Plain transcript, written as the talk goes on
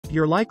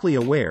You're likely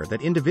aware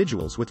that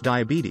individuals with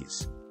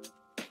diabetes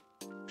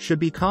should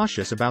be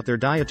cautious about their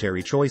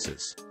dietary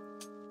choices,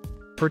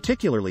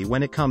 particularly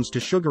when it comes to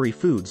sugary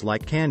foods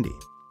like candy.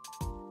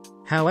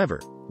 However,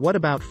 what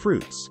about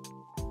fruits?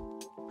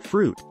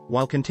 Fruit,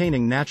 while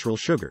containing natural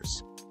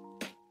sugars,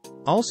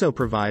 also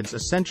provides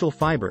essential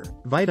fiber,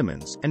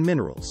 vitamins, and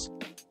minerals.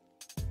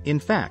 In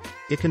fact,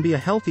 it can be a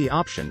healthy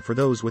option for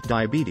those with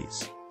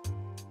diabetes.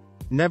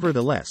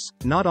 Nevertheless,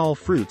 not all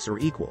fruits are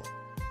equal,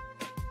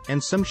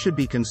 and some should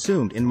be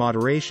consumed in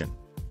moderation.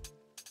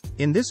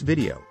 In this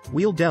video,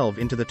 we'll delve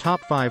into the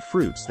top 5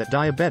 fruits that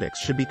diabetics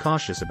should be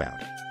cautious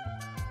about.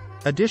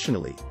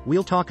 Additionally,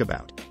 we'll talk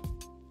about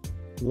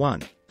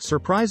 1.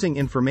 Surprising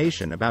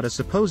information about a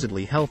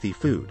supposedly healthy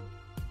food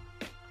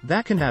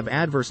that can have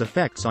adverse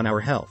effects on our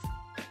health.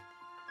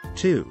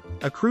 2.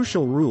 A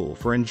crucial rule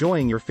for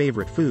enjoying your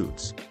favorite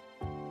foods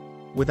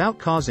without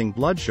causing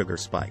blood sugar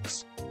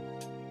spikes.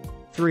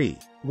 3.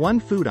 One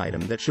food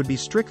item that should be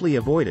strictly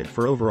avoided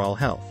for overall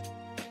health.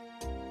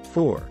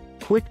 4.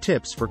 Quick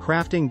tips for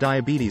crafting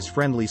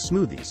diabetes-friendly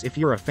smoothies if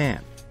you're a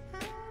fan.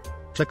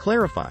 To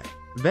clarify,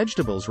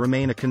 vegetables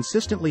remain a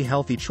consistently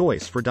healthy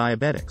choice for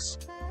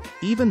diabetics,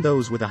 even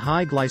those with a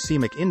high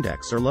glycemic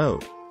index or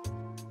load.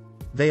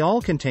 They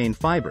all contain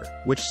fiber,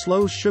 which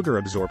slows sugar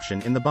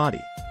absorption in the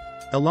body,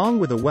 along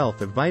with a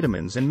wealth of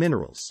vitamins and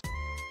minerals.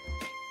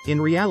 In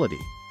reality,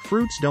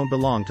 fruits don't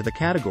belong to the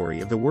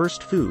category of the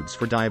worst foods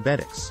for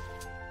diabetics.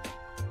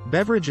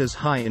 Beverages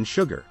high in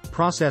sugar,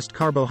 processed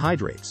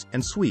carbohydrates,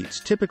 and sweets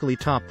typically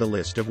top the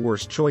list of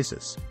worst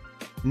choices.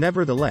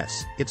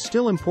 Nevertheless, it's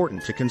still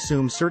important to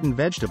consume certain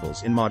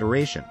vegetables in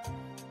moderation,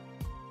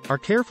 or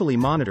carefully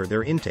monitor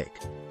their intake.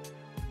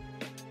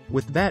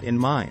 With that in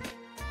mind,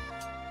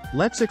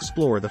 let's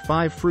explore the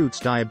 5 fruits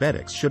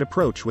diabetics should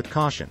approach with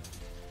caution.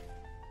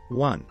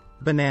 1.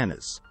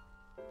 Bananas.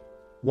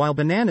 While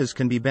bananas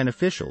can be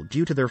beneficial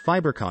due to their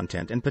fiber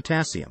content and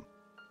potassium,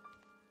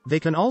 they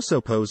can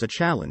also pose a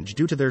challenge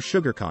due to their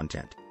sugar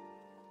content,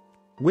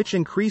 which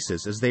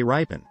increases as they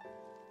ripen.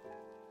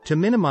 To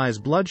minimize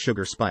blood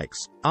sugar spikes,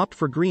 opt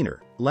for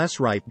greener, less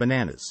ripe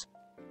bananas,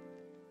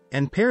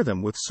 and pair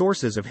them with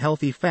sources of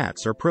healthy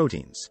fats or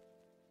proteins.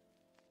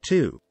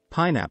 2.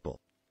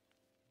 Pineapple.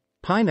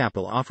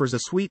 Pineapple offers a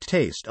sweet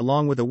taste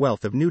along with a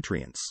wealth of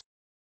nutrients,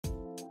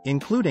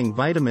 including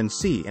vitamin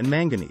C and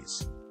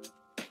manganese.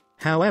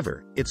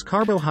 However, its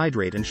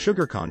carbohydrate and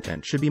sugar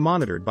content should be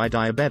monitored by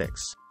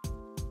diabetics.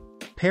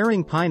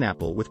 Pairing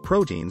pineapple with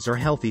proteins or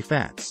healthy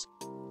fats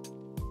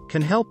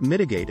can help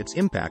mitigate its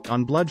impact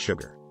on blood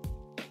sugar.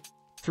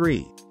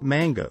 3.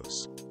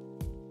 Mangoes.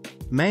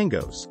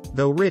 Mangoes,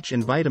 though rich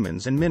in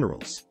vitamins and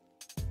minerals,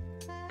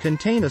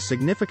 contain a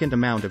significant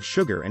amount of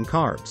sugar and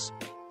carbs.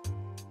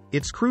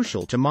 It's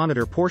crucial to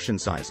monitor portion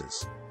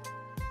sizes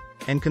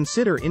and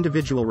consider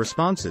individual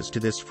responses to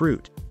this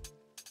fruit.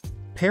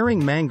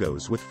 Pairing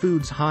mangoes with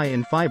foods high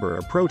in fiber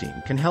or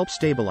protein can help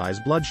stabilize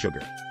blood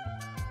sugar.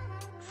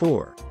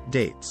 4.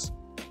 Dates.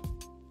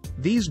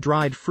 These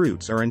dried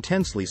fruits are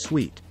intensely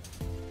sweet,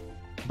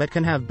 but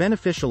can have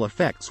beneficial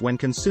effects when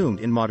consumed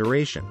in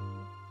moderation.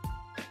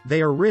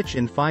 They are rich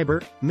in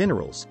fiber,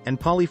 minerals, and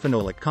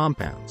polyphenolic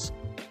compounds,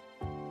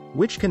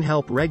 which can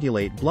help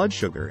regulate blood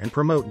sugar and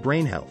promote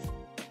brain health.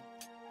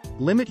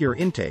 Limit your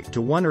intake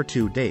to 1 or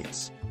 2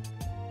 dates,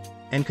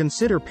 and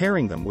consider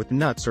pairing them with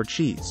nuts or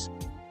cheese.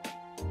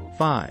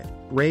 5.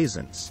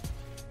 Raisins.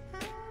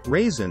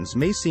 Raisins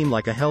may seem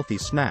like a healthy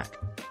snack,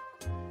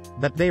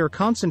 but they are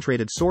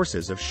concentrated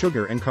sources of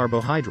sugar and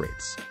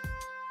carbohydrates.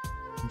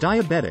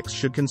 Diabetics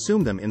should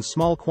consume them in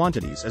small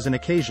quantities as an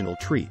occasional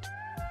treat,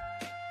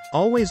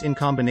 always in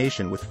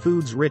combination with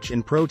foods rich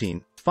in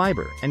protein,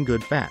 fiber, and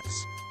good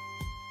fats.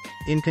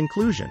 In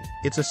conclusion,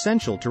 it's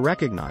essential to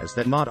recognize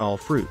that not all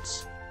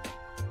fruits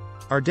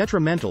are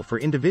detrimental for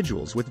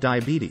individuals with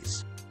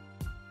diabetes.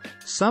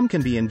 Some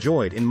can be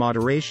enjoyed in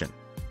moderation,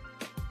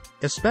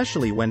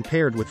 especially when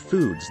paired with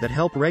foods that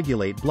help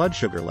regulate blood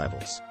sugar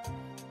levels.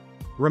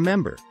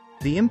 Remember,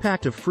 the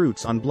impact of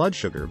fruits on blood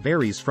sugar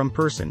varies from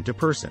person to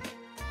person,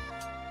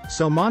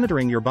 so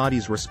monitoring your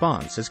body's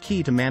response is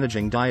key to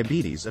managing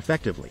diabetes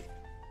effectively.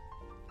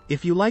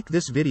 If you like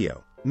this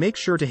video, make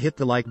sure to hit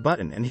the like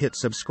button and hit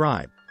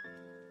subscribe.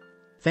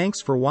 Thanks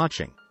for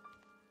watching.